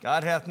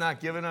God hath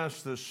not given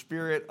us the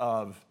spirit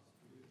of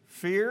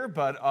fear,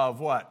 but of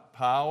what?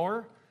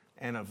 Power,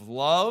 and of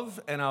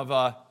love, and of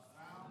a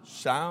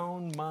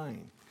sound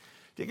mind.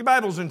 Take your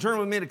Bibles and turn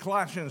with me to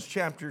Colossians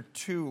chapter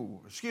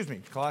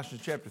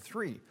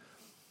 3.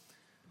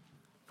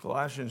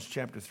 Colossians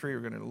chapter 3, we're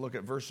going to look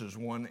at verses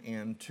 1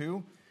 and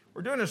 2.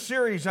 We're doing a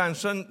series on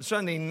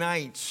Sunday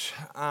nights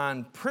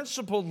on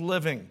principled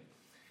living.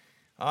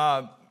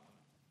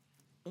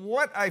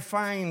 What I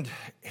find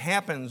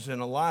happens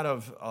in a lot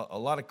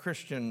of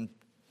Christian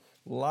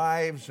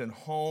lives and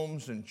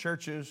homes and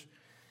churches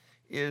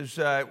is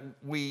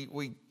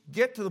we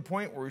get to the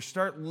point where we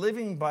start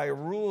living by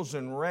rules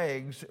and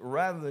regs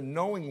rather than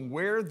knowing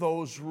where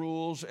those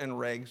rules and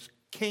regs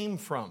came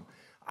from.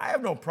 I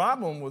have no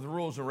problem with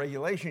rules and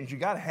regulations. You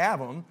got to have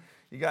them.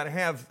 You got to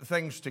have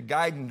things to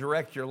guide and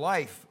direct your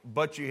life,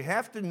 but you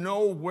have to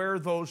know where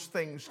those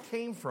things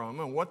came from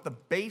and what the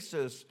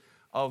basis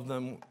of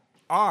them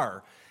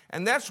are.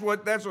 And that's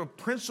what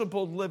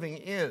principled living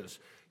is.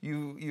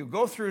 You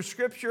go through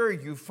Scripture,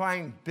 you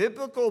find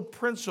biblical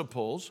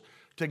principles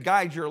to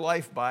guide your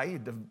life by. You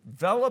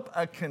develop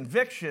a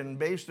conviction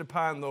based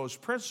upon those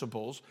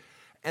principles,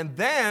 and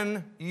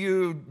then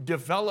you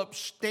develop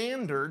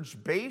standards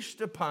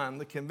based upon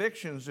the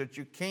convictions that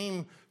you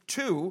came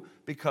to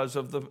because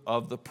of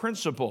the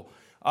principle.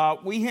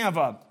 We have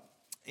on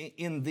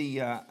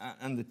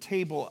the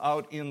table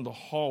out in the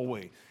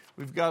hallway,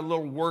 we've got a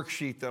little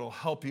worksheet that'll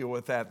help you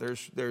with that.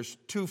 There's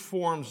two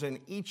forms in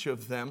each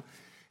of them,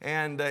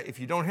 and if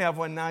you don't have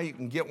one now, you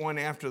can get one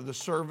after the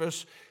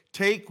service.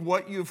 Take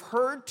what you've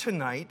heard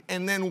tonight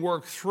and then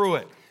work through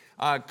it.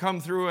 Come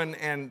through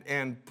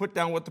and put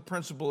down what the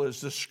principle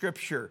is, the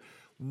Scripture.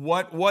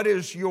 What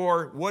is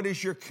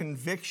your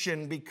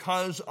conviction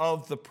because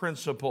of the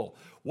principle?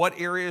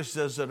 What areas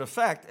does it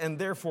affect? And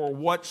therefore,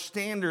 what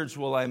standards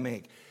will I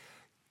make?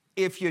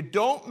 If you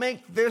don't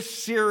make this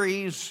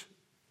series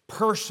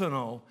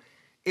personal,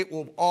 it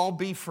will all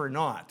be for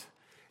naught.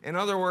 In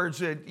other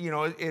words,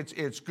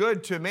 it's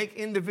good to make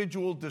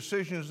individual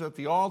decisions at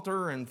the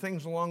altar and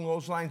things along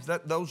those lines.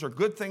 Those are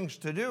good things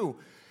to do.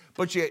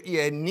 But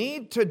you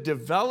need to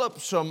develop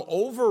some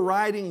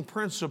overriding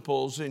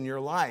principles in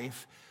your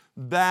life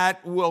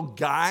that will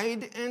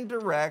guide and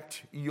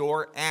direct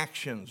your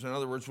actions. In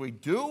other words, we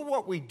do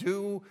what we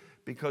do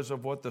because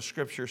of what the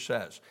Scripture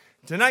says.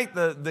 Tonight,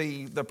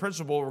 the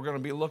principle we're going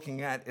to be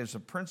looking at is the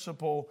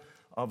principle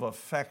of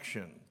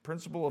affection.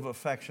 Principle of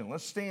affection.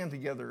 Let's stand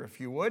together if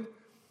you would.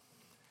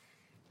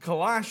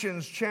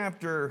 Colossians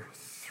chapter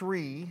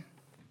 3.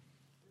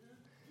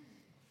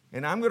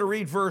 And I'm going to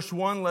read verse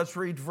 1. Let's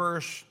read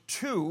verse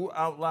 2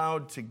 out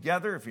loud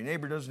together. If your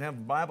neighbor doesn't have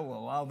a Bible,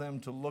 allow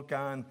them to look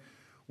on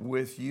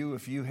with you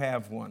if you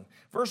have one.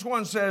 Verse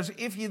 1 says,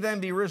 "If ye then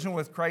be risen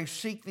with Christ,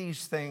 seek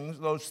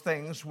those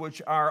things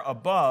which are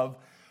above,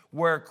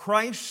 where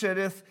Christ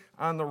sitteth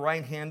on the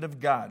right hand of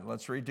God."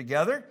 Let's read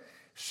together.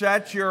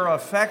 "Set your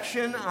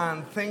affection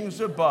on things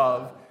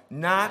above,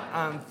 not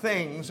on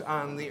things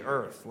on the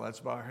earth." Let's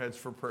bow our heads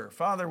for prayer.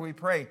 Father, we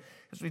pray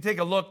as we take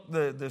a look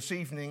this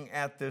evening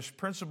at this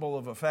principle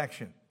of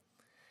affection,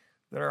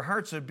 that our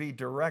hearts would be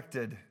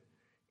directed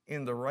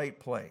in the right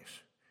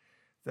place,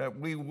 that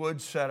we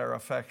would set our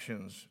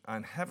affections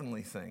on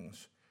heavenly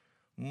things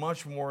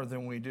much more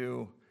than we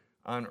do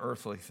on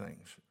earthly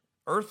things.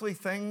 Earthly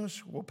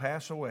things will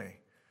pass away,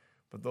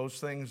 but those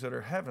things that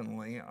are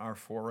heavenly are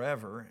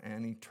forever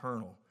and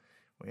eternal.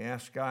 We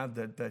ask, God,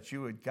 that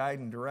you would guide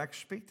and direct,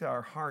 speak to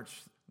our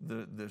hearts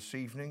this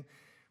evening.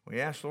 We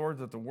ask, Lord,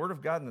 that the Word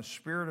of God and the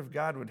Spirit of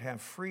God would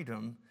have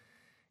freedom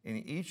in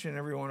each and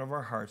every one of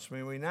our hearts.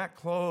 May we not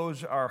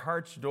close our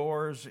hearts'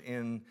 doors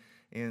in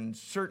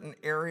certain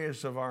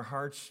areas of our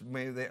hearts.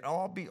 May they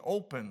all be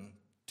open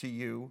to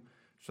you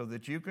so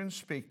that you can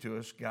speak to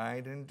us,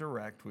 guide and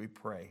direct, we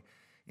pray.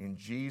 In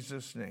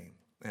Jesus' name.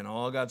 And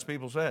all God's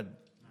people said,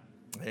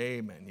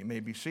 Amen. You may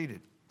be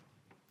seated.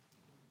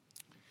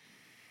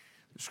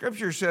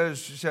 Scripture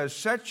says,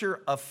 set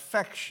your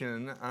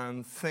affection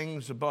on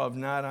things above,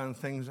 not on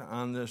things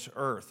on this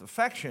earth.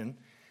 Affection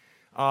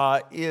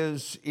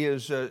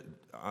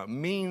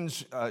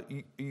means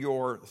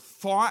your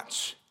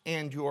thoughts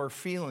and your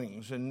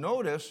feelings. And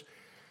notice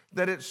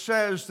that it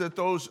says that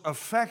those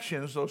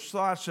affections, those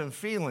thoughts and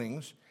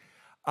feelings,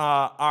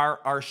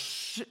 are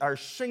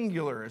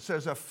singular. It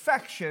says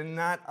affection,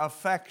 not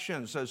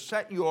affection. It says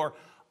set your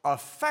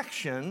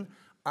affection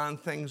on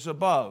things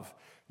above,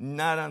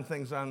 not on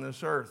things on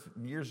this earth.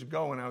 Years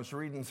ago, when I was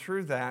reading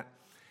through that,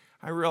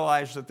 I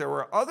realized that there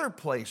were other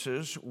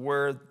places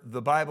where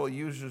the Bible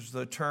uses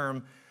the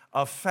term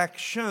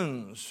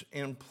affections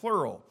in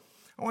plural.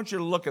 I want you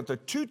to look at the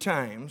two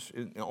times,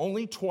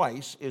 only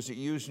twice is it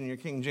used in your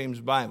King James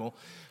Bible.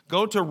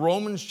 Go to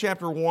Romans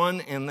chapter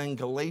 1 and then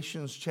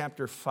Galatians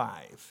chapter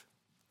 5.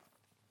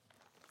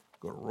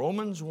 Go to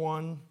Romans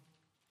 1.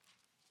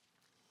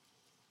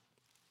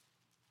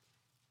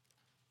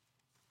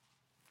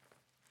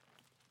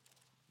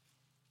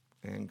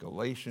 And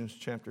Galatians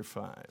chapter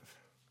 5.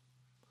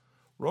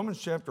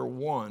 Romans chapter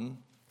 1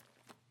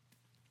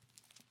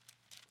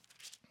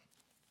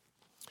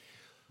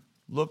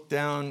 Look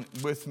down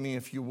with me,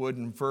 if you would,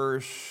 in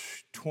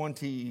verse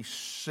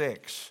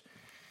 26.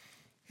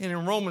 And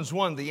in Romans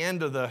 1, the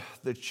end of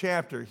the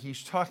chapter,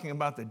 he's talking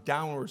about the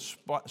downward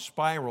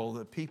spiral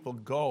that people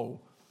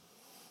go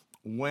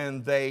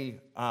when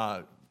they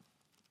are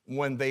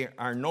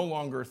no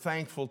longer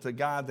thankful to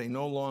God, they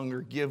no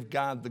longer give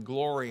God the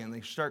glory, and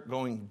they start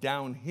going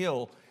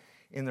downhill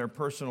in their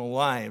personal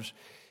lives.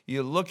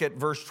 You look at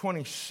verse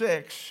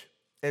 26,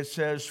 it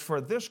says, "For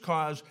this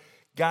cause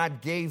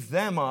God gave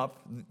them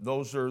up,"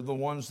 those are the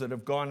ones that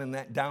have gone in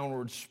that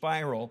downward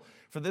spiral,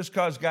 "for this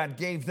cause God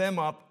gave them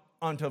up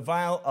unto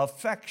vile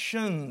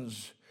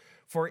affections.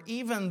 For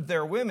even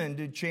their women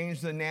did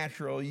change the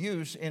natural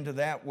use into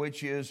that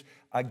which is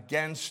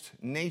against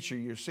nature."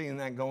 You're seeing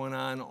that going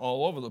on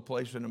all over the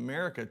place in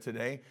America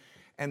today.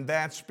 And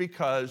that's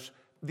because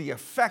the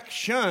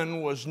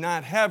affection was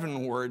not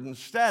heavenward.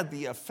 Instead,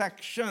 the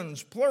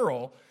affections,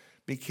 plural,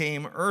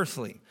 became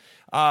earthly.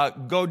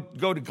 Go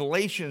to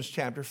Galatians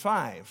chapter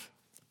 5.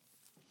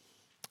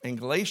 In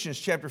Galatians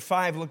chapter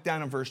 5, look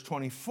down in verse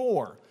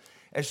 24.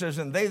 It says,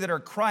 "And they that are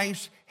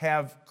Christ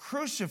have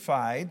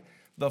crucified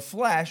the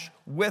flesh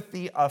with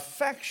the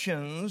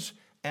affections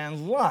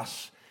and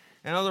lusts."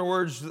 In other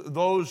words,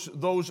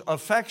 those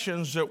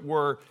affections that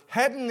were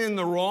heading in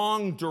the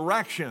wrong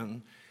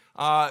direction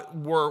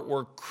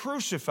were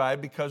crucified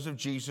because of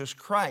Jesus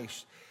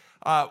Christ.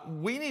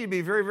 We need to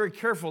be very, very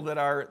careful that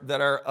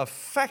our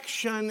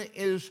affection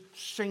is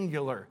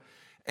singular,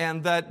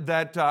 and that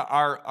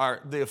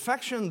the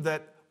affection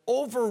that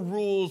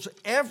overrules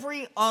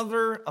every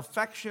other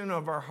affection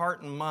of our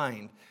heart and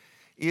mind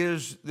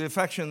is the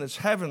affection that's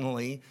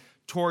heavenly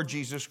toward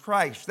Jesus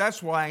Christ.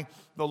 That's why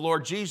the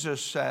Lord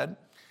Jesus said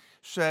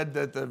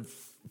that the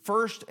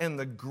first and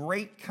the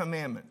great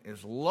commandment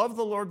is love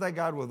the Lord thy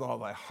God with all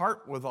thy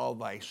heart, with all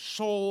thy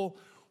soul,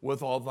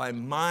 with all thy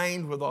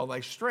mind, with all thy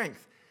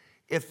strength.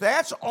 If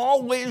that's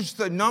always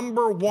the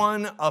number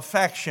one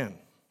affection,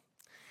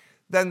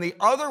 then the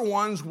other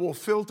ones will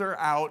filter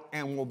out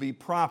and will be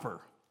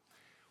proper.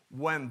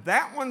 When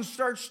that one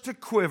starts to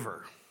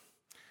quiver,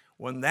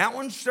 when that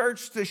one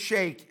starts to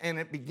shake and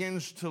it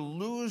begins to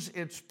lose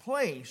its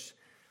place,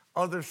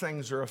 other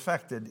things are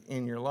affected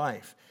in your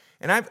life.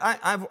 And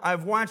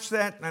I've watched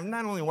that, and I've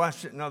not only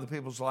watched it in other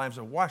people's lives,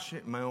 I've watched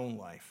it in my own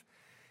life.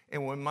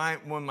 And when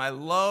my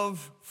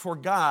love for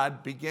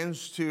God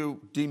begins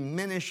to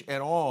diminish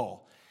at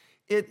all,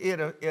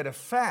 it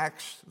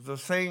affects the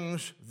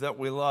things that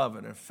we love.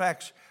 It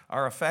affects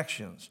our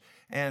affections.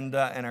 And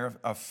our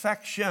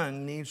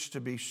affection needs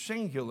to be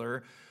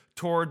singular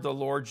toward the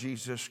Lord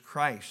Jesus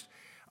Christ.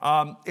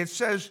 It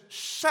says,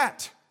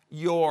 set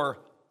your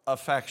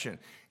affection.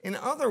 In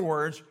other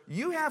words,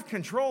 you have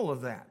control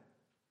of that.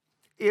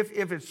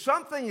 If it's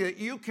something that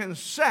you can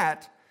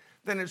set,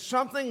 then it's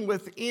something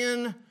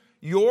within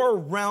your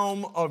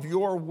realm of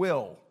your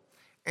will.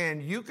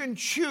 And you can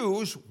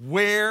choose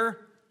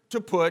where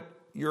to put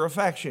your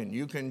affection.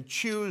 You can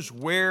choose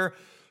where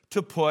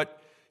to put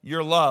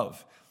your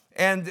love.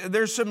 And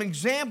there's some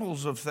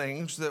examples of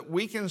things that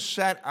we can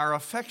set our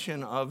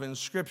affection of in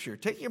Scripture.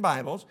 Take your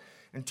Bibles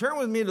and turn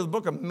with me to the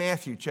book of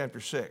Matthew chapter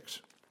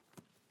 6.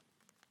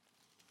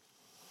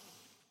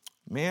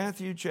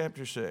 Matthew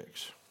chapter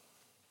 6.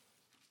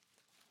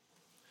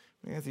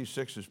 Matthew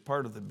 6 is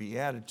part of the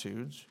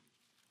Beatitudes.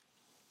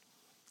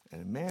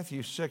 And in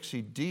Matthew 6,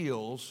 he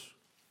deals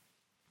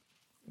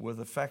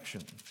with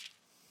affection.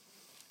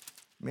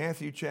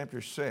 Matthew chapter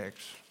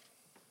 6.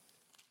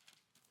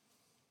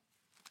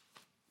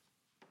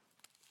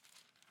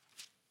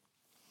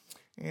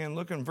 And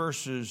look in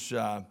verses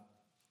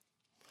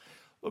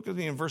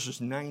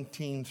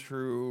 19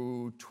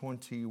 through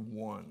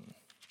 21.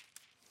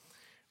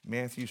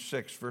 Matthew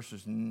 6,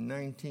 verses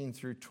 19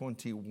 through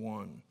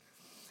 21.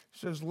 It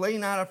says, "Lay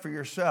not up for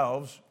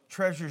yourselves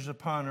treasures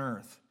upon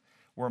earth,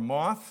 where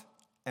moth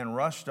and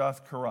rust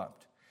doth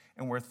corrupt,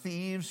 and where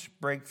thieves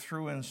break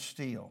through and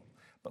steal.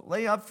 But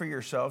lay up for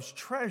yourselves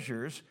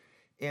treasures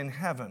in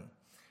heaven,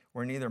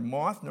 where neither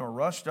moth nor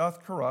rust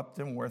doth corrupt,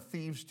 and where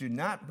thieves do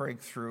not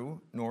break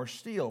through nor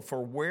steal.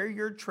 For where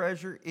your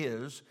treasure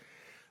is,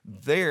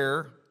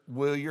 there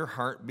will your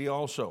heart be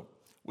also."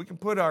 We can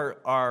put our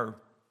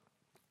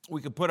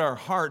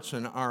hearts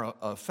and our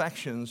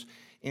affections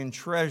in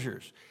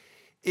treasures.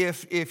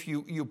 If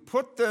you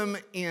put them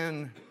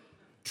in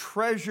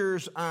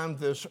treasures on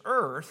this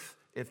earth,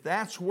 if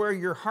that's where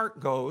your heart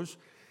goes,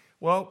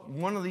 well,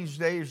 one of these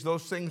days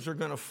those things are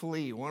going to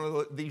flee. One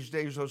of these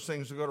days those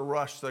things are going to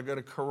rust, they're going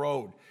to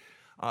corrode.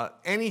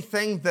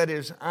 Anything that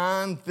is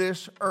on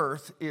this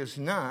earth is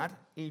not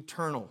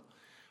eternal,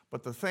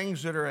 but the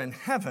things that are in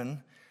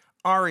heaven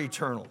are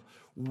eternal.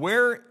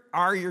 Where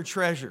are your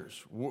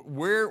treasures?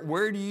 Where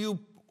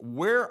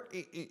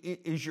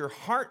is your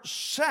heart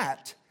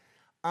set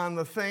on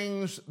the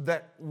things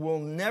that will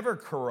never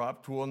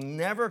corrupt, will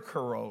never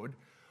corrode?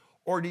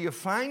 Or do you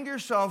find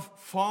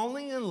yourself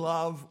falling in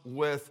love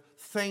with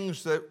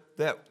things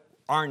that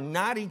are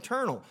not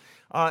eternal?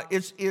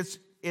 It's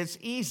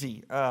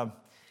easy.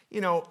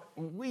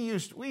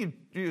 We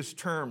use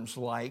terms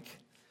like,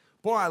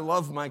 "Boy, I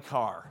love my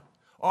car,"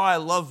 Oh, I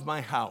love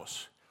my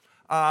house.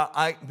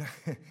 I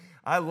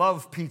I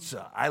love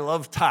pizza. I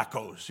love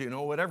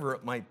tacos, whatever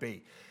it might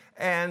be.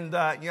 And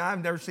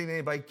I've never seen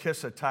anybody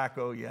kiss a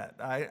taco yet.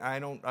 I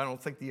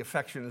don't think the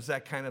affection is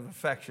that kind of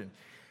affection.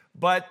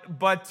 But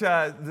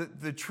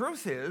the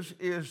truth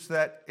is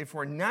that if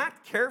we're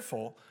not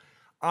careful,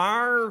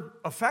 our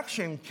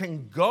affection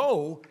can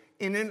go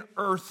in an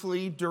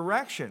earthly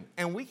direction,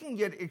 and we can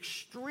get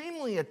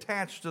extremely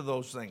attached to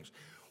those things.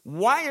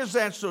 Why is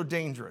that so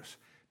dangerous?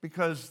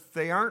 Because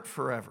they aren't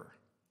forever.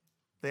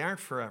 They aren't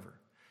forever.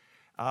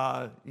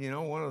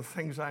 One of the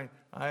things I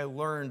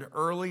learned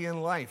early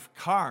in life,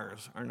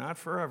 cars are not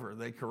forever.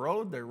 They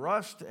corrode, they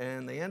rust,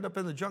 and they end up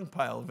in the junk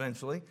pile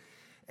eventually.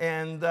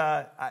 And,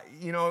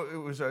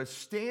 it was a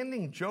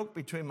standing joke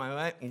between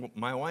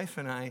my wife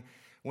and I.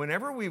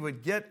 Whenever we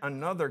would get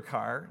another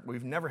car,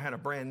 we've never had a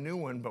brand new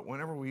one, but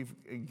whenever we've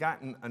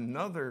gotten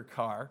another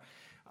car,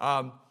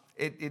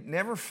 it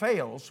never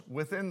fails.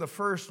 Within the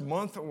first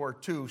month or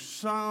two,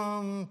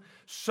 somebody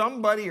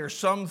or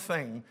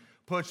something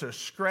puts a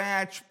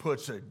scratch,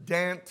 puts a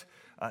dent,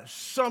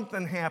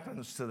 something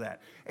happens to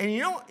that.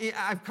 And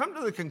I've come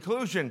to the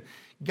conclusion,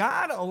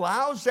 God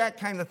allows that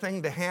kind of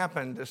thing to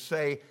happen to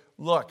say,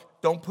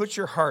 look, don't put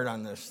your heart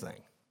on this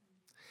thing.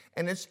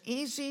 And it's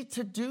easy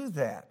to do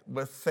that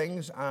with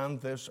things on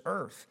this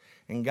earth.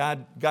 And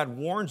God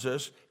warns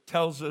us,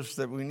 tells us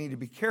that we need to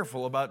be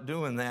careful about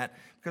doing that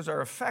because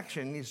our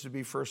affection needs to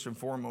be first and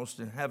foremost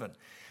in heaven.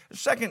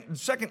 The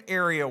second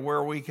area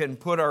where we can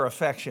put our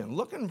affection,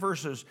 look in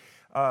verse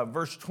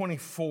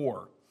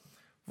 24.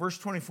 Verse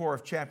 24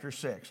 of chapter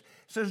 6. It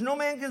says, no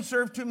man can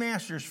serve two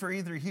masters, for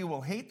either he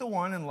will hate the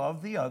one and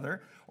love the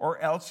other, or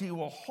else he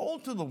will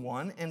hold to the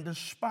one and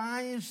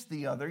despise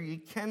the other. You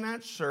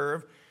cannot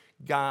serve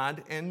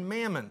God and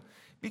mammon.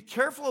 Be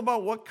careful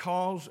about what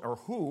calls, or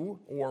who,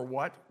 or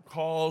what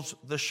calls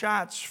the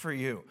shots for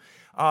you.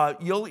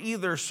 You'll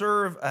either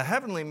serve a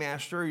heavenly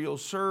master, or you'll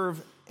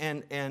serve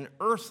an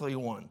earthly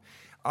one.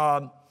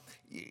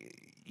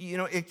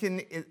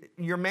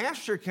 Your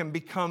master can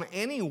become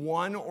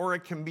anyone, or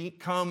it can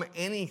become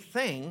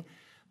anything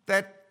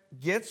that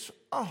gets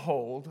a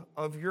hold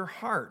of your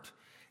heart.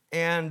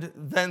 And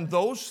then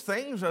those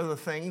things are the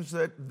things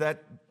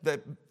that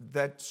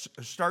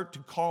start to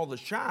call the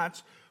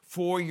shots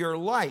for your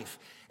life.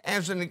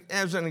 As an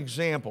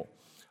example,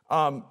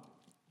 I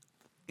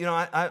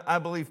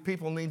believe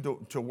people need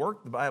to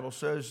work. The Bible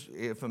says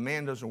if a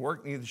man doesn't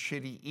work, neither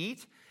should he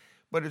eat.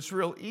 But it's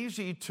real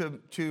easy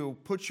to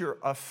put your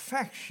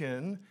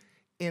affection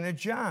in a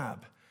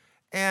job.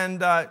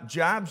 And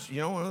jobs,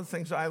 one of the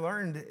things I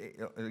learned,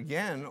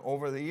 again,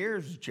 over the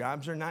years,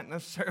 jobs are not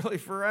necessarily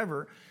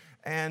forever.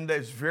 And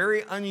it's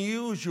very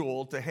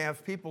unusual to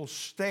have people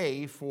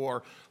stay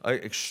for an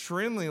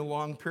extremely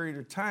long period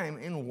of time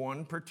in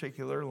one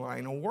particular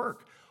line of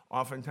work.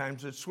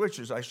 Oftentimes it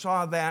switches. I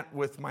saw that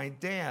with my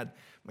dad.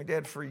 My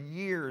dad for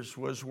years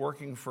was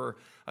working for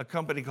a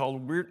company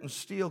called Weirton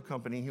Steel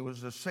Company. He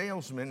was a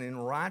salesman in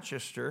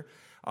Rochester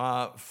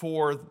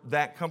for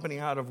that company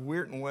out of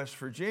Weirton, West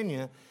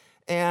Virginia.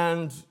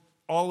 And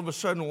all of a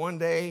sudden one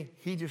day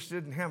he just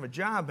didn't have a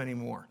job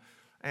anymore.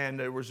 And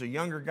there was a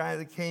younger guy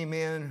that came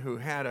in who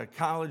had a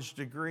college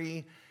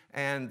degree,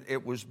 and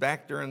it was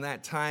back during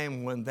that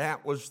time when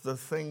that was the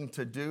thing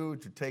to do,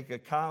 to take a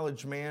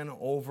college man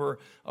over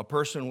a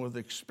person with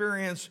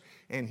experience,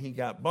 and he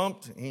got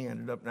bumped. He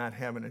ended up not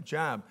having a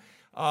job.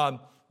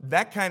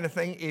 That kind of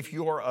thing, if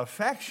your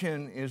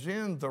affection is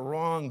in the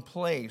wrong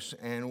place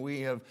and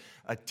we have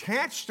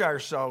attached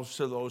ourselves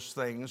to those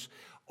things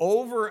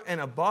over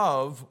and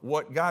above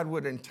what God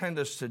would intend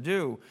us to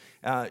do,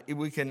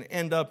 we can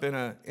end up in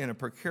a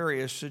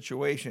precarious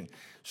situation.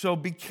 So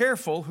be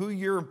careful who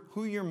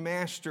your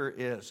master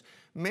is.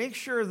 Make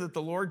sure that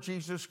the Lord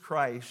Jesus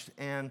Christ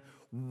and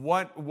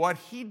what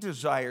he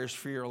desires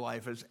for your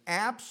life is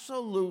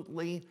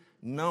absolutely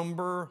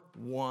number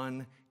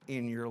one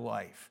in your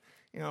life.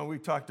 We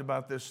talked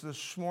about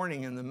this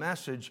morning in the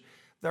message.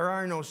 There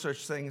are no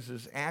such things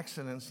as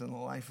accidents in the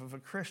life of a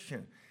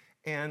Christian.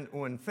 And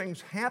when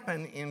things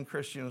happen in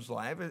Christians'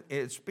 life,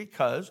 it's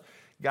because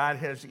God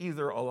has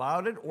either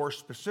allowed it or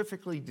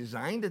specifically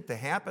designed it to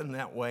happen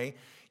that way.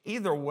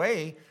 Either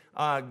way,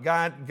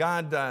 God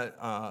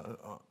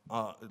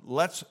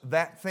lets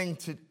that thing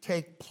to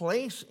take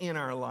place in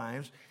our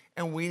lives,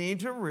 and we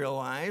need to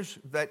realize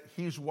that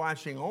he's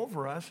watching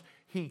over us.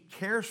 He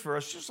cares for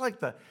us, just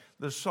like the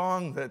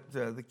song that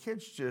the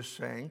kids just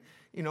sang.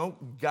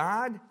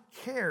 God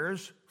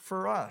cares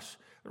for us.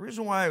 The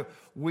reason why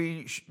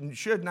we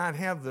should not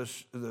have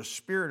the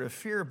spirit of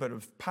fear, but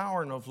of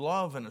power and of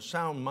love and a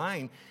sound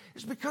mind,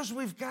 is because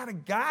we've got a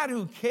God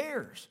who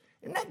cares.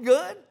 Isn't that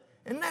good?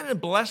 Isn't that a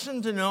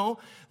blessing to know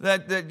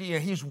that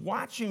he's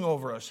watching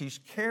over us,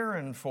 he's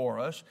caring for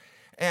us,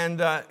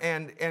 and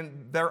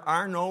there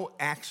are no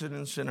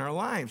accidents in our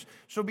lives.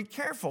 So be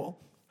careful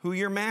who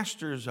your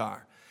masters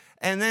are.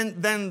 And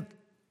then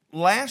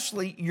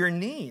lastly, your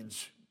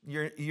needs.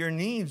 Your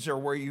needs are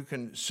where you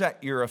can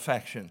set your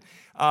affection.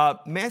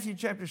 Matthew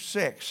chapter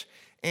 6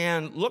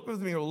 And look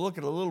with me, we'll look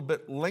at a little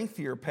bit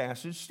lengthier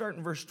passage, starting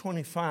in verse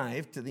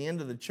 25 to the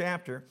end of the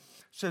chapter. It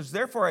says,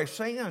 "Therefore I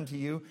say unto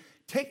you,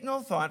 take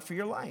no thought for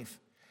your life,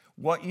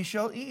 what ye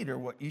shall eat or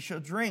what ye shall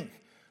drink,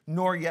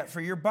 nor yet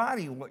for your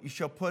body what ye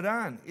shall put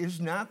on.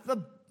 Is not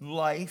the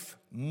life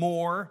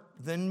more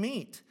than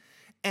meat,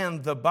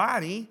 and the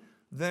body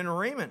than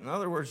raiment?" In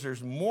other words,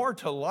 there's more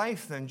to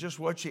life than just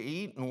what you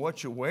eat and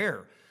what you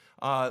wear.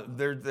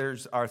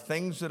 There's are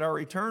things that are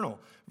eternal.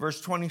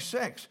 Verse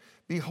 26,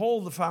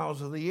 "Behold the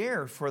fowls of the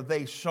air, for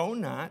they sow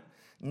not,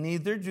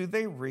 neither do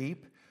they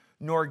reap,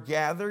 nor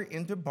gather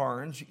into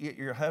barns, yet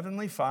your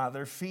heavenly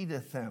Father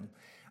feedeth them.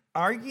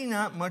 Are ye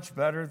not much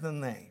better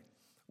than they?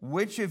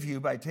 Which of you,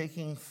 by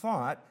taking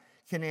thought,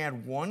 can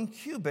add 1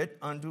 cubit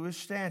unto his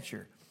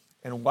stature?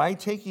 And why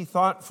take ye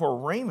thought for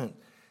raiment?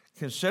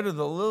 Consider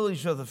the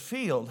lilies of the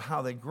field,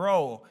 how they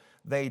grow.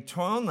 They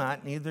toil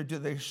not, neither do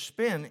they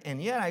spin.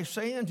 And yet I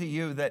say unto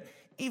you that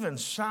even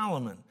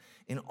Solomon,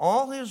 in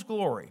all his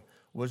glory,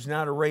 was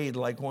not arrayed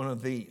like one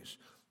of these.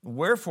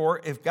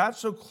 Wherefore, if God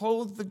so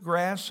clothed the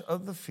grass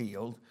of the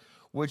field,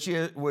 which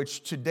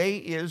today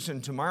is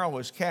and tomorrow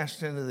is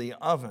cast into the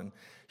oven,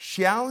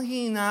 shall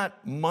he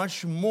not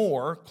much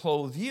more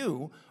clothe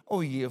you, O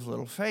ye of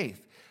little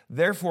faith?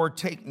 Therefore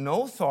take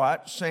no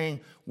thought, saying,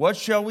 what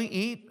shall we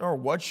eat, or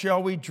what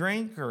shall we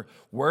drink, or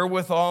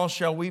wherewithal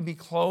shall we be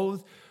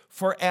clothed?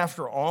 For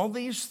after all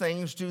these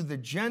things do the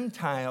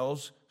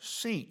Gentiles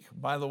seek."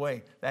 By the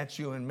way, that's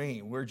you and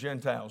me. We're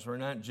Gentiles. We're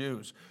not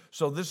Jews.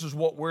 So this is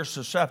what we're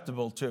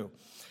susceptible to.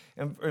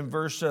 In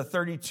verse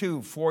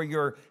 32, "For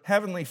your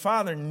heavenly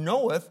Father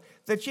knoweth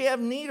that ye have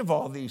need of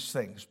all these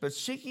things. But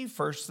seek ye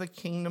first the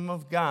kingdom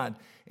of God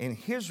and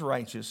his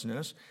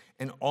righteousness,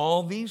 and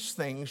all these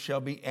things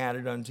shall be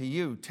added unto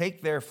you.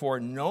 Take therefore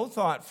no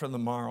thought for the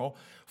morrow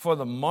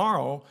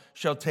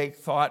shall take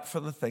thought for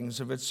the things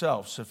of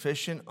itself.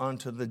 Sufficient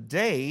unto the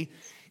day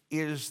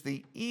is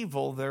the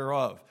evil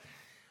thereof."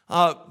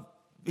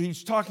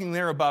 He's talking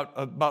there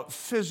about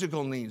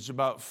physical needs,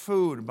 about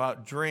food,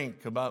 about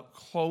drink, about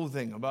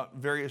clothing, about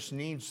various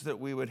needs that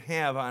we would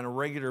have on a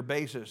regular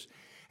basis.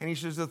 And he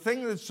says the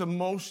thing that's the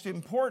most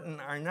important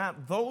are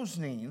not those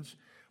needs,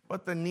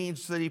 but the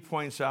needs that he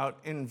points out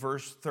in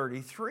verse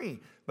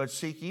 33. "But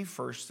seek ye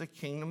first the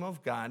kingdom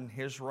of God and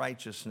his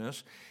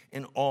righteousness,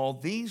 and all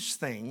these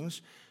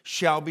things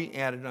shall be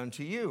added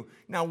unto you."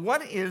 Now,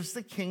 what is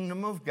the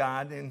kingdom of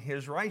God and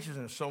his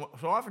righteousness? So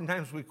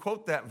oftentimes we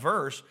quote that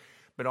verse,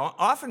 but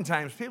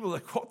oftentimes people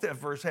that quote that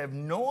verse have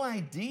no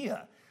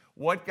idea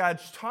what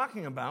God's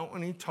talking about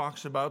when he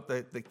talks about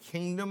the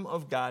kingdom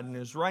of God and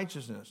his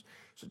righteousness.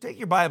 So take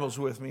your Bibles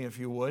with me, if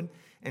you would,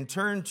 and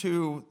turn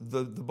to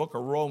the book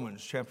of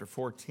Romans, chapter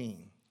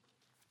 14.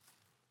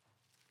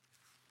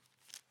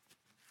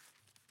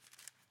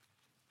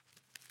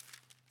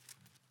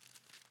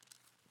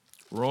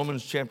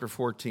 Romans chapter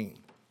 14.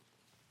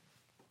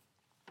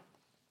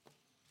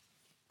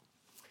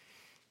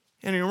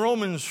 And in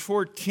Romans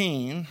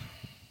 14,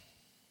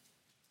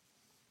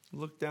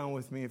 look down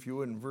with me, if you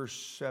would, in verse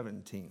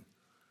 17.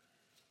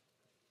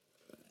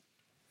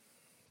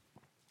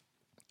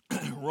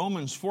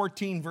 Romans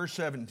 14, verse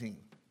 17.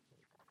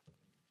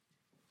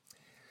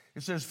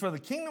 It says, "For the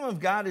kingdom of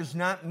God is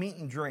not meat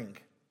and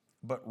drink,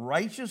 but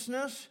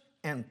righteousness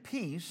and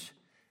peace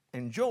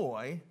and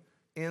joy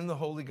in the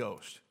Holy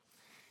Ghost."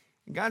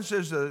 And God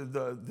says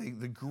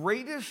the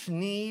greatest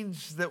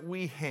needs that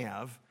we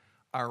have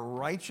are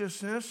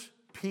righteousness,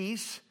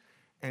 peace,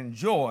 and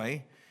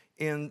joy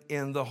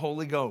in the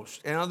Holy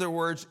Ghost. In other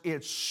words,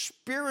 it's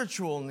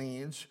spiritual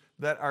needs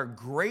that are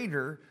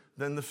greater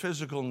than the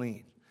physical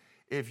need.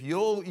 If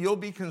you'll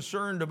be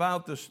concerned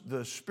about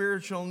the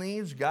spiritual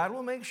needs, God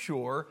will make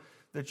sure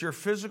that your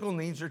physical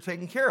needs are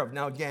taken care of.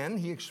 Now, again,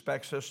 he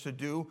expects us to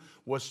do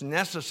what's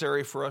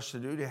necessary for us to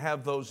do to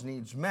have those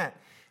needs met.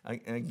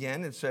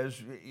 Again, it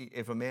says,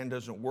 if a man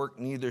doesn't work,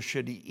 neither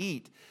should he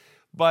eat.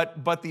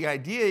 But the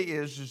idea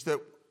is that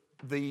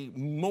the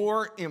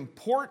more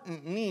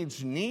important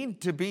needs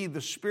need to be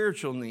the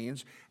spiritual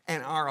needs,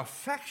 and our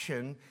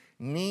affection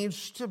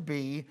needs to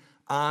be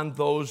on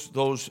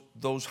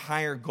those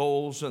higher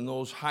goals and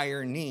those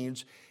higher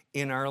needs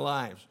in our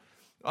lives.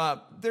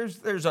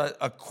 There's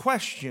a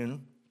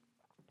question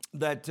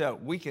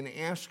that we can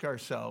ask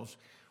ourselves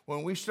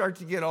when we start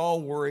to get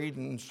all worried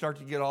and start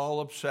to get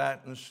all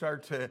upset and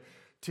start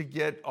to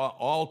get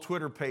all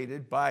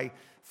Twitter-pated by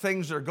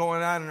things that are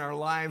going on in our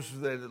lives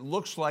that it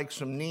looks like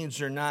some needs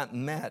are not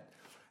met.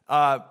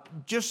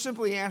 Just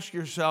simply ask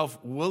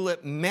yourself, will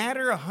it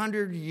matter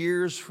 100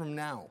 years from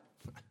now?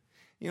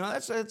 You know,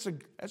 that's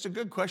a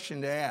good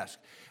question to ask.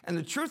 And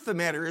the truth of the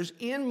matter is,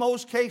 in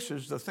most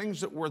cases, the things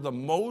that we're the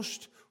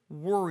most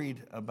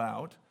worried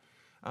about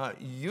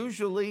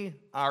usually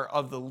are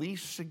of the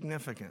least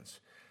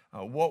significance.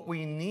 What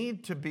we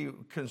need to be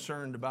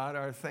concerned about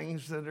are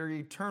things that are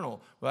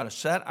eternal. We ought to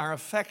set our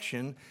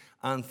affection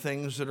on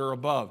things that are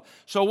above.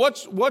 So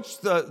what's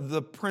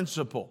the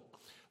principle?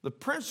 The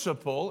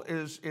principle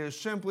is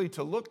simply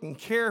to look and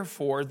care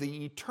for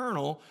the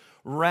eternal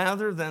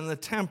rather than the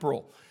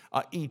temporal.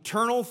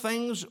 Eternal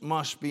things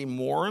must be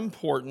more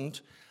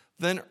important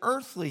than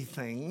earthly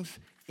things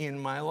in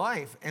my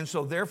life. And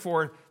so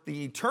therefore,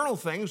 the eternal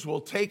things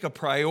will take a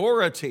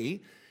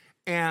priority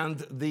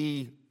and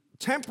the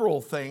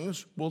temporal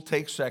things will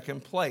take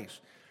second place.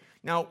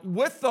 Now,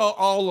 with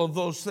all of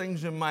those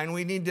things in mind,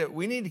 we need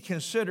to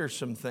consider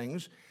some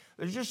things.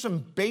 There's just some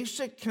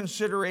basic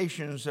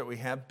considerations that we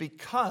have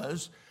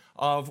because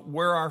of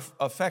where our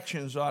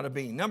affections ought to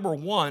be. Number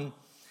one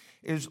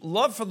is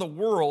love for the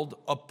world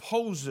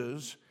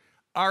opposes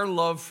our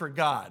love for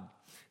God.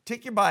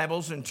 Take your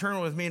Bibles and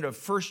turn with me to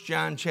 1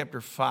 John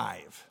chapter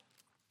 5.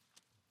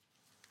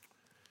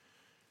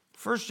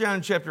 1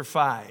 John chapter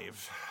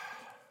 5.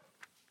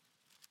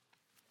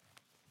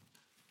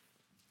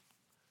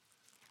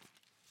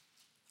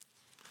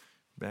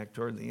 Back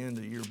toward the end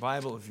of your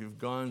Bible, if you're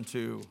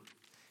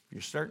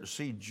starting to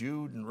see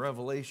Jude and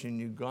Revelation,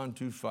 you've gone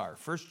too far.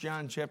 1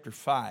 John chapter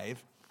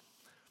 5,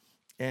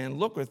 and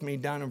look with me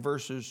down in 1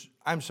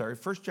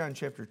 John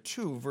chapter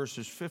 2,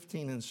 verses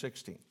 15 and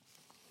 16.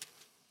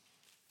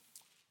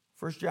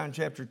 1 John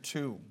chapter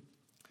 2,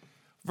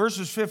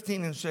 verses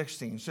 15 and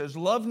 16 says,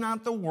 "Love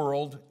not the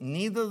world,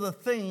 neither the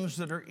things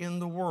that are in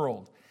the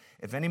world.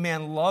 If any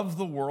man love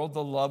the world,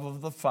 the love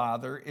of the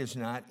Father is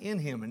not in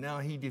him." And now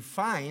he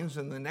defines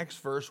in the next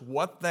verse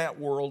what that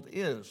world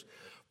is.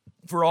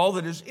 "For all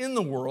that is in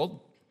the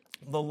world,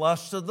 the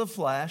lust of the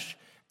flesh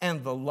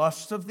and the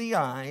lust of the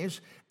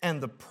eyes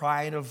and the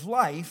pride of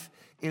life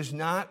is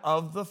not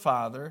of the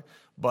Father,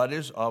 but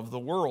is of the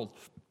world."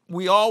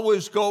 We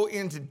always go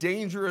into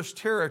dangerous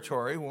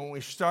territory when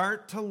we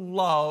start to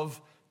love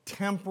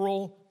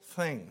temporal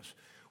things.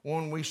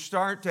 When we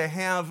start to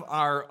have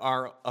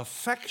our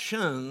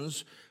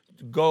affections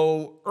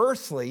go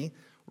earthly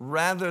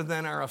rather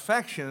than our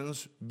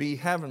affections be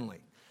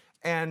heavenly.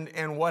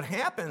 And what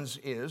happens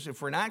is,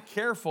 if we're not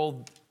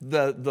careful,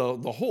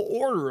 the whole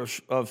order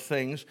of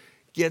things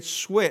gets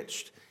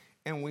switched.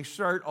 And we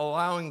start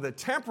allowing the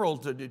temporal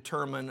to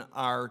determine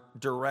our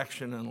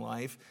direction in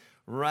life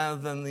rather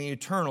than the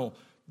eternal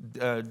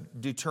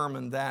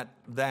determine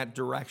that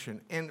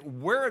direction.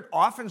 And where it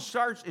often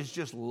starts is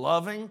just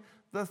loving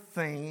the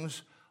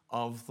things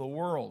of the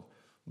world.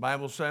 The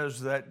Bible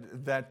says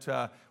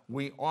that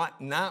we ought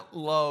not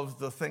love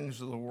the things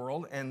of the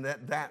world, and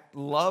that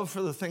love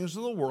for the things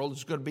of the world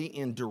is going to be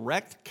in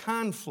direct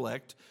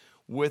conflict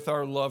with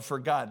our love for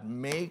God.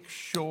 Make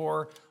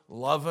sure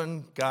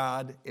loving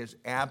God is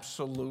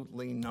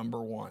absolutely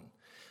number one.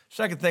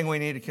 Second thing we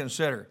need to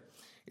consider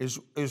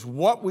is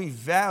what we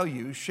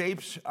value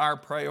shapes our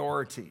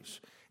priorities,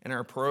 and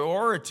our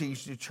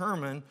priorities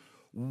determine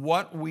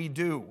what we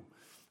do.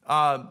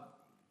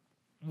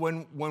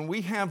 When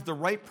we have the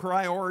right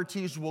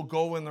priorities, we'll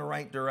go in the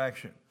right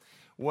direction.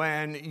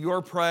 When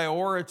your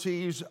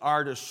priorities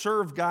are to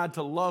serve God,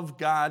 to love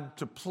God,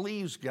 to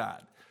please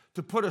God,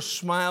 to put a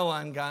smile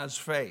on God's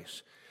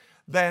face,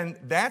 then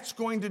that's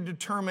going to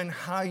determine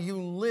how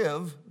you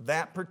live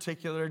that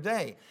particular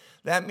day.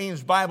 That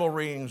means Bible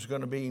reading is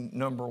going to be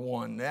number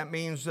one. That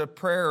means that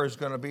prayer is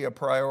going to be a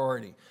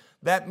priority.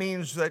 That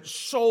means that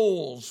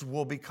souls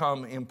will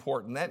become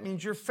important. That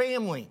means your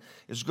family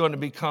is going to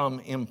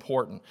become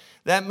important.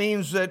 That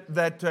means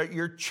that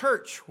your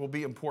church will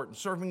be important.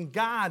 Serving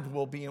God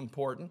will be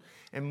important.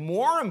 And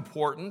more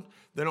important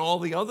than all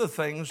the other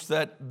things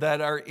that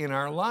are in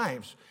our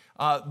lives.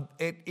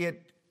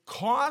 It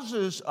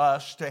causes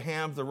us to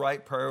have the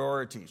right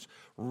priorities.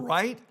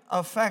 Right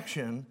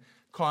affection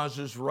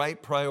causes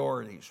right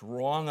priorities.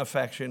 Wrong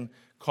affection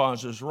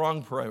causes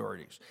wrong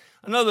priorities.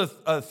 Another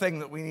thing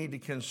that we need to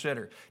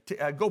consider,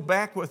 go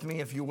back with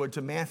me, if you would,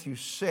 to Matthew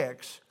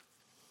 6,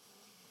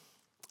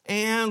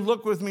 and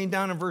look with me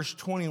down in verse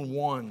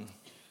 21.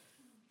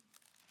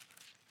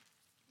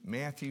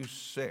 Matthew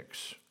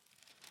 6.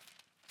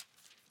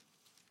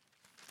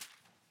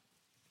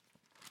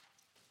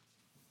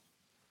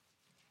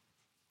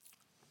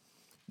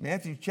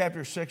 Matthew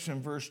chapter 6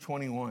 and verse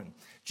 21.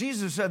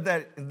 Jesus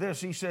said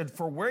he said,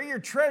 "For where your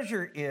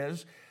treasure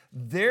is,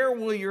 there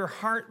will your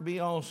heart be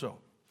also."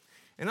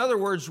 In other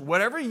words,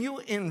 whatever you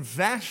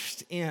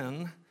invest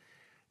in,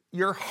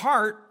 your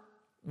heart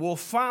will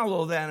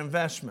follow that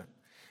investment.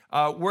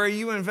 Where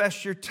you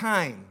invest your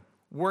time,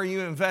 where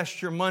you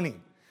invest your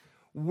money,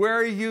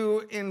 where you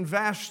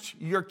invest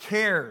your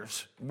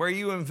cares, where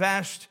you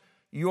invest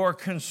your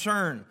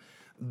concern,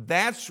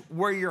 that's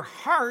where your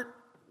heart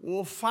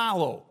will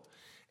follow.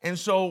 And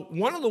so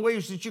one of the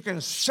ways that you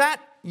can set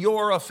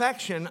your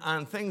affection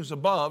on things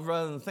above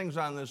rather than things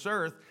on this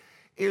earth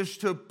is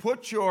to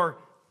put your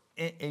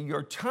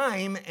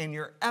time and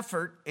your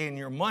effort and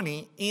your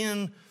money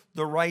in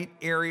the right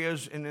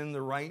areas and in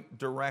the right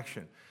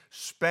direction.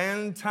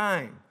 Spend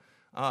time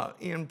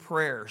in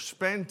prayer.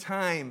 Spend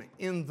time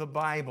in the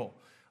Bible.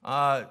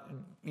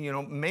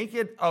 Make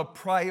it a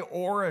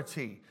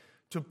priority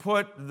to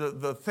put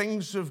the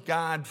things of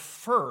God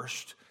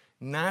first,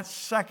 not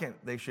second.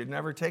 They should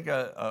never take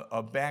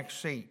a back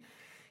seat.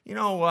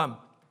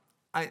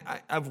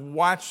 I've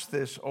watched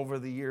this over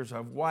the years.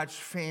 I've watched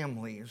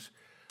families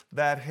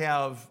that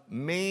have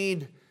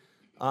made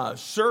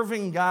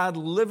serving God,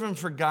 living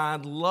for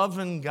God,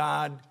 loving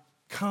God,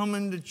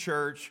 coming to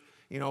church.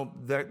 You know,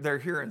 they're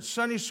here in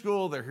Sunday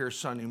school, they're here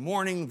Sunday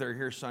morning, they're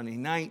here Sunday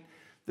night,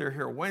 they're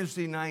here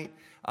Wednesday night.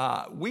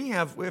 We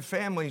have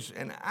families,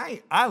 and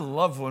I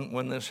love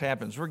when this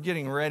happens. We're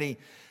getting ready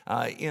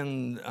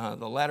in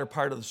the latter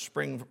part of the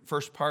spring,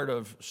 first part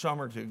of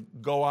summer to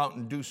go out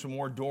and do some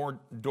more door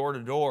to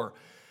door.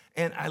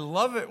 And I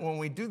love it when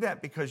we do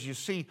that because you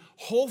see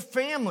whole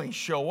families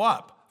show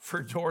up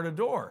for door to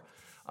door.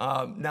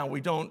 Now, we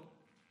don't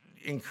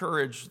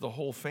encourage the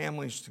whole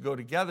families to go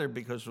together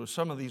because with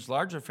some of these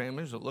larger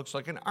families, it looks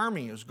like an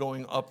army is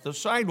going up the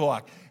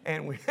sidewalk.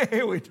 And we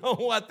don't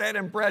want that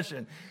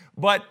impression.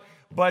 But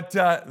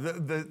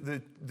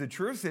the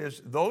truth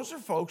is, those are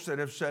folks that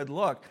have said,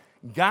 look,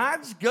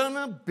 God's going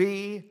to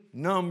be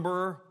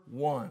number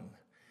one.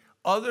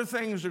 Other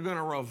things are going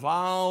to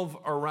revolve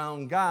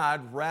around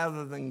God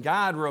rather than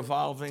God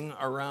revolving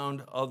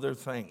around other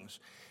things.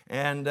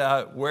 And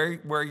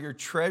where your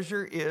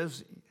treasure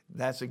is,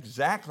 that's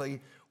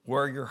exactly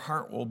where your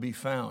heart will be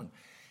found.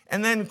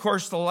 And then, of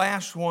course, the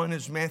last one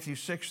is Matthew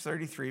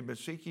 6:33, but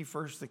seek ye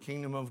first the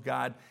kingdom of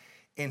God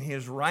and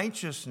his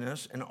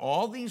righteousness, and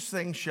all these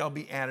things shall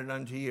be added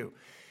unto you.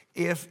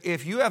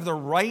 If you have the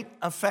right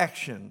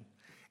affection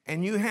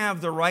and you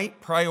have the right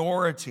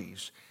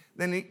priorities,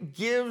 then it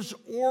gives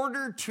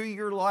order to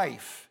your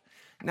life.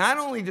 Not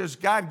only does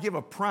God give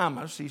a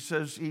promise, he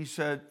says,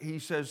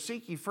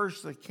 seek ye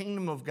first the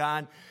kingdom of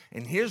God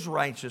and his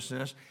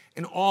righteousness,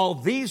 and all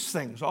these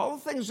things, all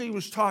the things that he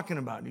was talking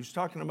about. He was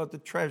talking about the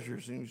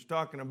treasures, and he was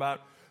talking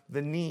about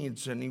the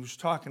needs, and he was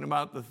talking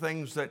about the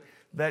things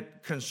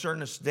that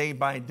concern us day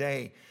by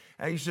day.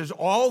 And he says,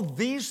 all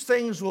these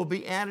things will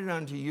be added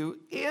unto you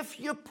if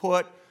you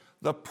put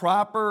the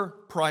proper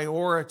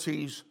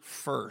priorities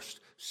first.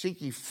 Seek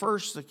ye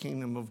first the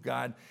kingdom of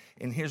God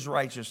and his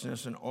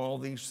righteousness, and all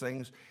these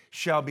things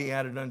shall be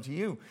added unto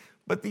you.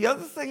 But the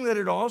other thing that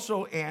it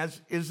also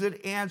adds is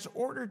it adds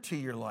order to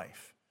your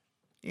life.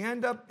 You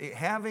end up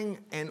having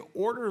an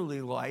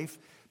orderly life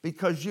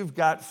because you've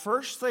got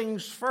first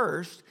things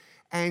first,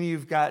 and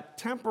you've got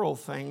temporal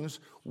things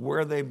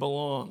where they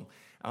belong.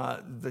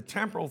 The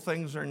temporal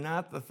things are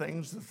not the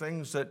things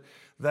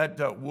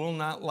that will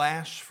not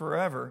last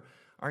forever,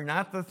 are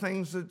not the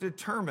things that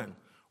determine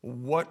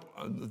what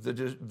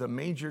the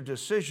major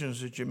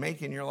decisions that you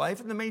make in your life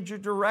and the major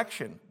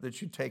direction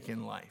that you take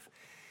in life.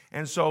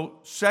 And so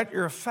set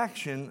your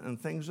affection on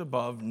things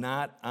above,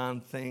 not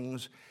on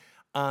things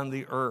on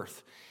the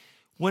earth.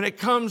 When it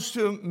comes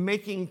to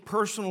making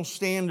personal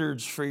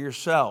standards for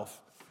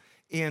yourself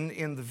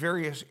in the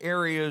various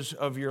areas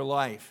of your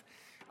life,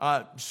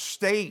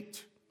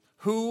 state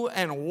who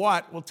and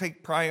what will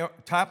take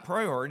top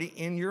priority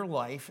in your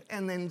life,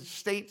 and then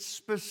state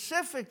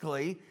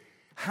specifically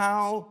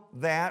how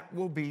that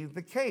will be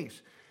the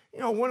case. You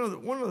know, one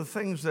of the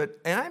things that,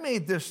 and I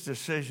made this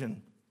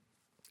decision,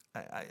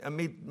 I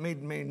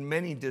made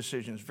many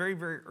decisions very,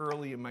 very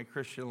early in my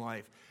Christian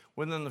life,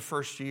 within the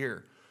first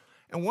year.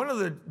 And one of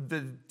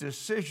the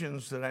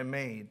decisions that I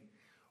made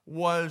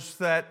was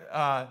that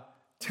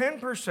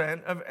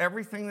 10% of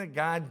everything that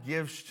God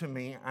gives to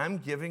me, I'm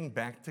giving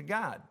back to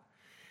God.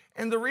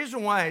 And the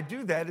reason why I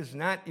do that is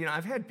not,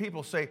 I've had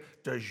people say,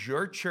 does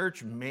your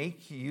church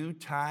make you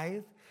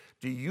tithe?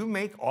 Do you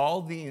make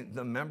all the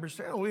members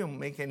say, we don't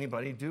make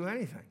anybody do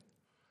anything.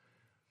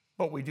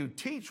 But we do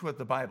teach what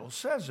the Bible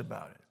says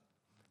about it.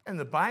 And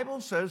the Bible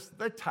says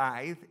the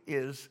tithe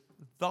is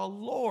the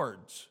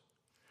Lord's.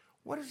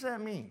 What does that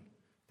mean?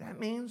 That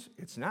means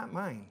it's not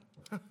mine.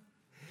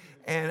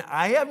 And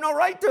I have no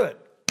right to it.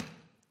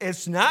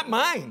 It's not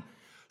mine.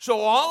 So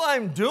all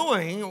I'm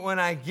doing when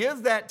I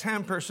give that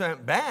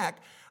 10%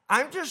 back,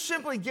 I'm just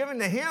simply giving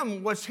to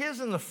him what's his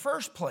in the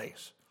first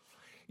place.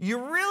 You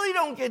really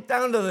don't get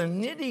down to the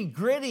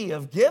nitty-gritty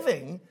of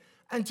giving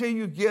until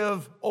you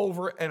give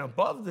over and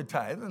above the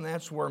tithe, and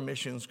that's where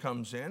missions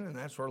comes in, and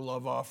that's where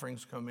love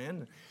offerings come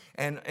in,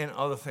 and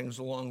other things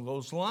along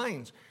those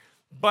lines.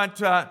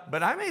 But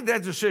I made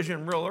that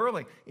decision real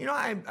early.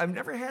 I've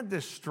never had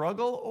this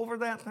struggle over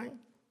that thing.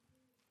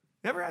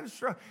 Never had a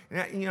struggle.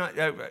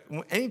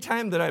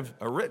 Anytime that I've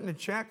written a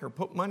check or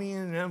put money in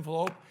an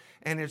envelope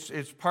and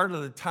it's part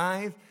of the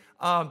tithe,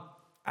 I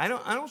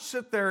don't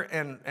sit there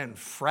and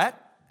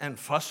fret and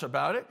fuss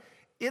about it.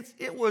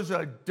 It was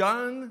a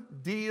done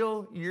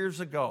deal years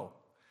ago.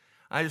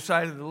 I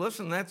decided to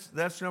listen.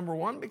 That's number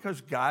one because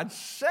God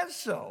says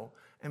so,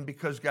 and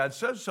because God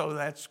says so,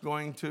 that's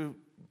going to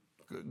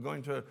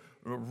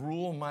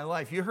rule my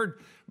life. You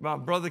heard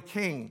Brother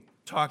King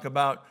talk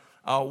about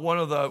one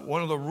of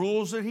the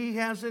rules that he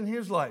has in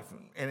his life,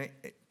 and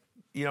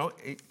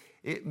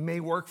it may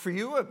work for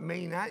you, it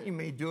may not. You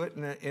may do it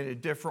in a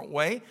different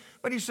way.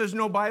 But he says,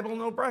 no Bible,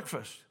 no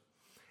breakfast.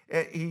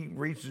 He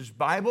reads his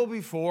Bible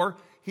before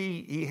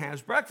he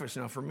has breakfast.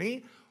 Now, for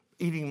me,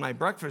 eating my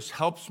breakfast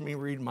helps me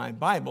read my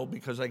Bible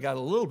because I got a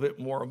little bit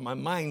more of my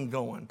mind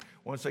going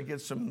once I get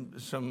some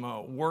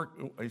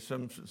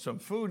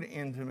food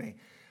into me.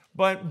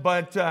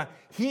 But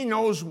he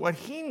knows what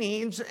he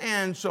needs,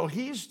 and so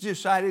he's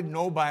decided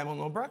no Bible,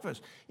 no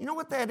breakfast. You know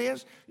what that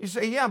is? You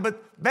say, yeah,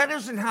 but that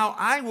isn't how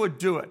I would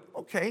do it.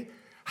 Okay,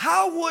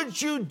 how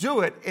would you do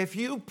it if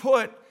you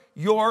put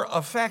your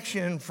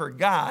affection for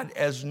God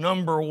as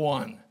number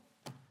one?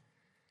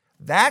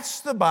 That's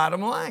the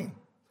bottom line.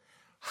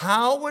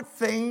 How would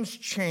things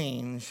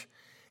change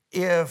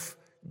if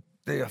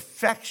the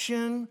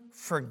affection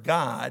for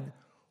God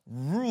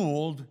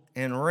ruled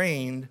and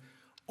reigned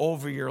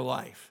over your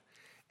life?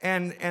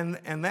 And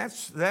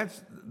that's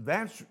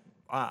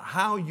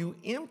how you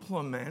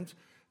implement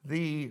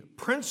the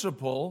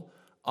principle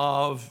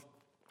of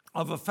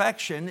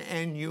affection,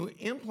 and you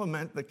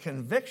implement the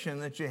conviction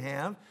that you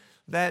have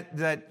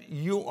that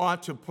you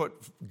ought to put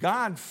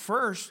God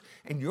first,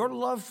 and your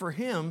love for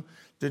him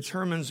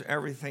determines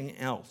everything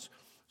else.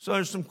 So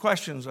there's some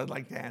questions I'd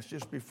like to ask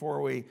just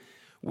before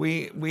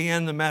we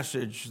end the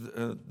message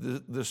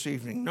this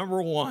evening.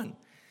 Number one,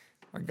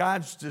 are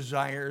God's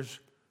desires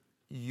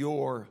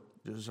your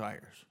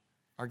desires?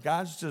 Are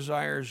God's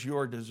desires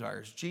your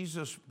desires?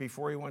 Jesus,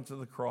 before he went to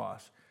the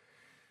cross,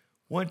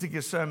 went to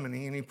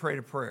Gethsemane and he prayed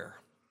a prayer.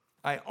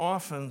 I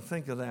often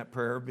think of that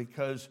prayer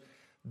because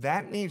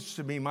that needs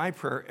to be my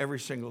prayer every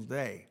single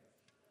day.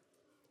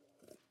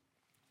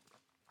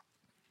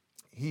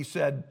 He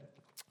said,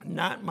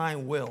 "Not my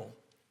will,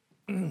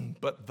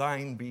 but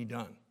thine be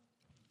done."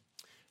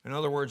 In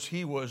other words,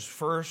 he was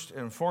first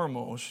and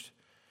foremost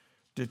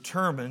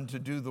determined to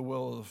do the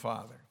will of the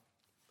Father.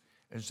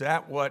 Is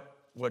that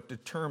what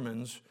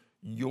determines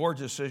your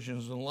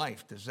decisions in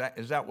life? Is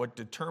that what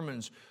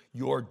determines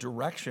your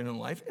direction in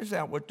life? Is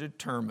that what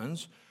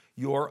determines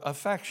your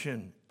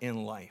affection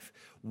in life?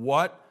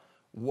 What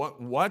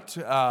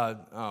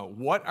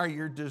are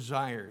your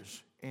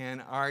desires?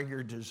 And are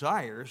your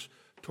desires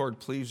toward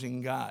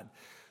pleasing God?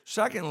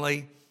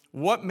 Secondly,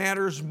 what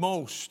matters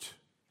most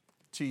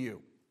to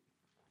you?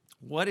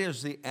 What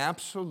is the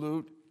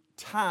absolute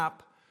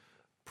top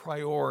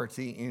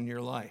priority in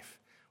your life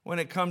when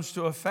it comes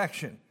to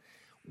affection?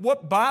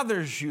 What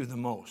bothers you the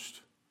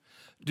most?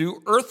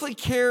 Do earthly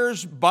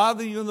cares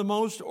bother you the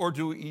most, or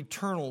do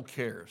eternal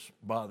cares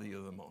bother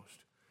you the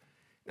most?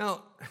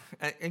 Now,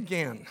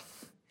 again,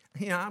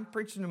 I'm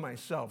preaching to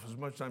myself as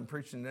much as I'm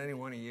preaching to any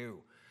one of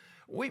you.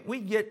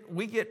 We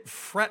get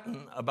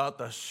fretting about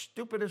the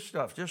stupidest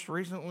stuff. Just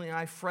recently,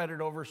 I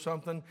fretted over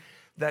something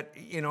that,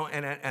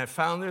 and I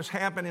found this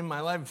happen in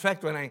my life. In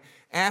fact, when I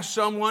asked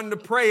someone to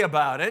pray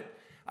about it,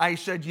 I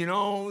said,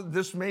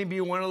 this may be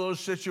one of those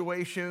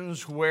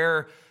situations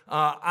where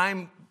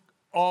I'm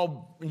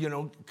all,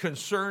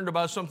 concerned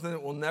about something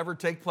that will never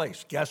take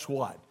place. Guess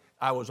what?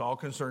 I was all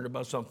concerned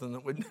about something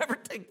that would never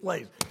take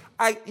place.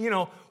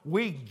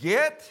 We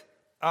get,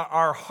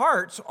 our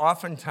hearts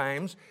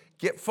oftentimes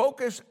get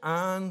focused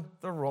on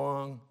the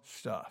wrong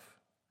stuff.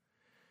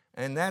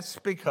 And that's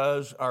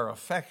because our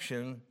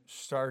affection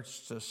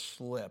starts to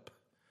slip.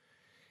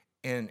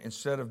 And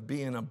instead of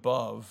being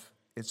above,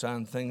 it's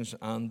on things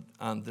on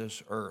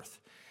this earth.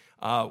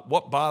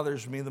 What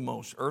bothers me the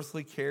most,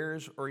 earthly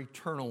cares or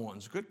eternal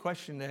ones? Good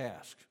question to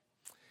ask.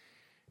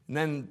 And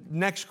then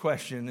next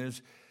question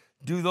is,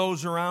 do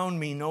those around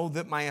me know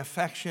that my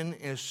affection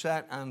is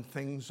set on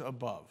things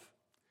above?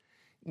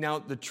 Now,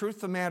 the truth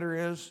of the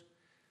matter is,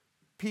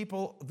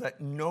 people that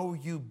know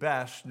you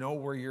best know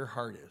where your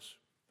heart is.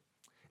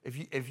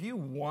 If you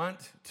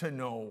want to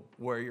know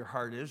where your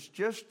heart is,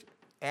 just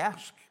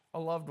ask a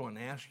loved one,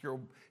 ask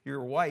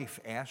your wife,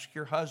 ask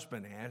your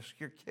husband, ask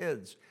your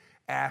kids,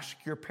 ask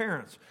your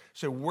parents.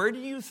 So where do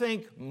you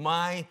think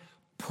my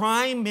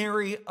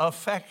primary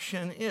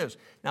affection is?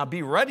 Now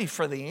be ready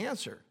for the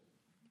answer.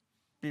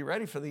 Be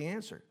ready for the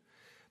answer.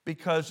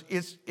 Because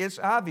it's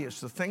obvious.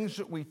 The things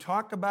that we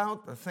talk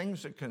about, the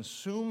things that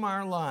consume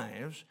our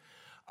lives,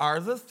 are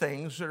the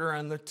things that are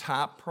on the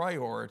top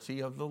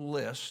priority of the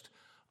list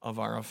of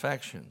our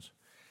affections.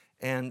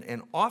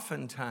 And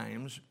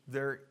oftentimes,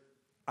 they're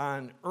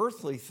on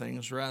earthly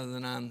things rather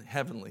than on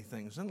heavenly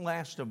things. And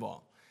last of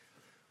all,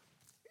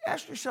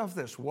 ask yourself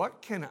this: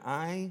 what can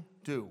I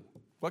do?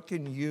 What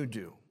can you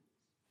do?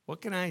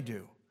 What can I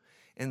do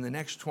in the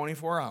next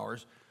 24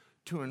 hours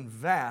to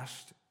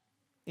invest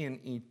in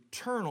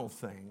eternal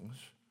things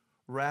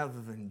rather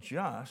than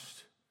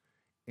just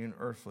in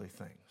earthly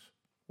things?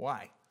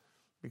 Why?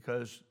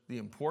 Because the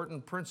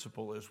important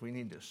principle is we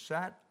need to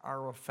set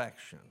our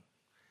affection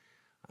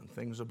on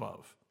things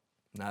above,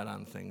 not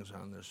on things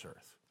on this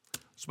earth.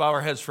 Let's bow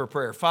our heads for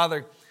prayer.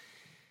 Father,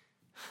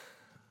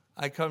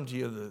 I come to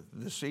you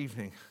this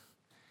evening,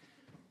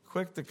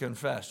 quick to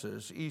confess that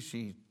it's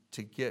easy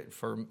to get,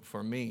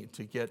 for me,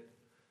 to get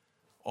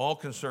all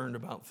concerned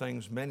about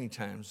things many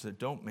times that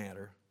don't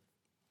matter,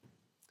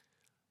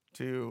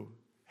 to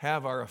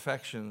have our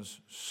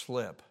affections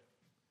slip.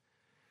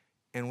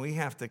 And we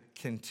have to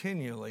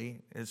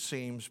continually, it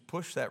seems,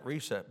 push that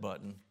reset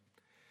button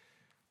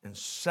and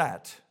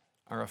set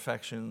our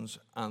affections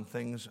on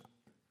things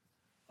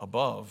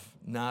above,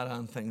 not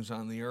on things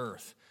on the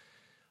earth.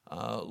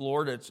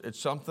 Lord, it's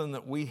something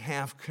that we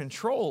have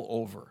control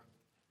over.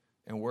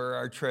 And where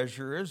our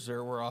treasure is,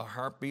 there will our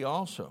heart be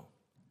also.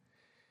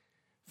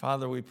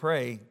 Father, we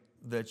pray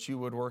that you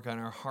would work on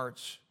our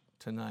hearts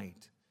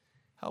tonight.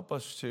 Help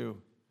us to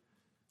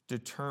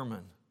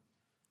determine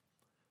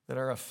that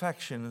our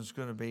affection is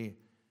going to be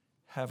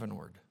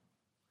heavenward,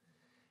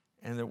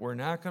 and that we're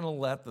not going to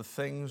let the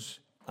things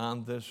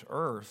on this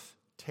earth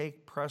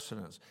take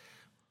precedence.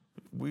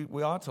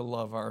 We ought to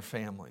love our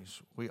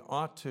families. We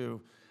ought to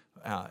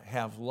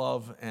have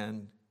love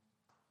and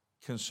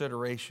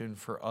consideration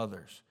for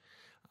others.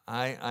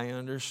 I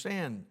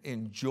understand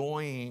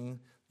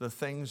enjoying the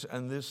things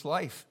in this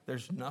life.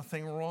 There's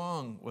nothing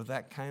wrong with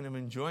that kind of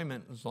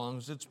enjoyment as long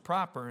as it's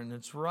proper and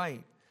it's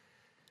right.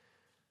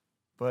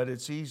 But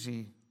it's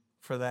easy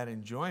for that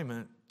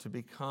enjoyment to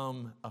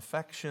become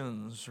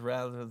affections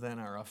rather than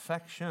our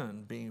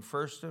affection being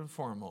first and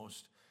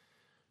foremost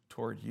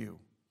toward you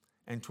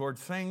and toward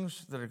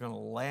things that are going to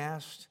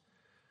last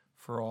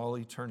for all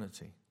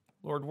eternity.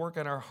 Lord, work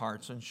in our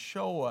hearts and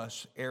show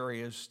us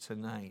areas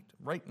tonight,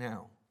 right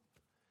now,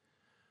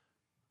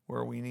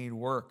 where we need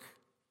work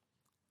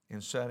in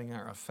setting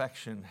our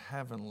affection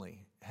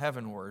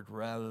heavenward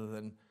rather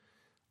than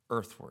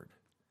earthward.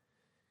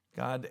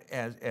 God,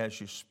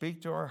 as you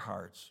speak to our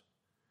hearts,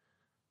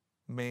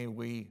 may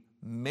we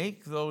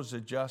make those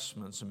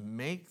adjustments,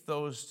 make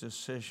those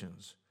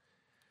decisions,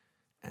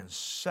 and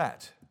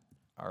set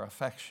our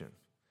affection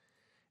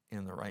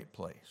in the right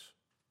place.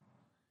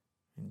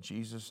 In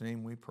Jesus'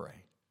 name we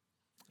pray.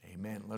 Amen.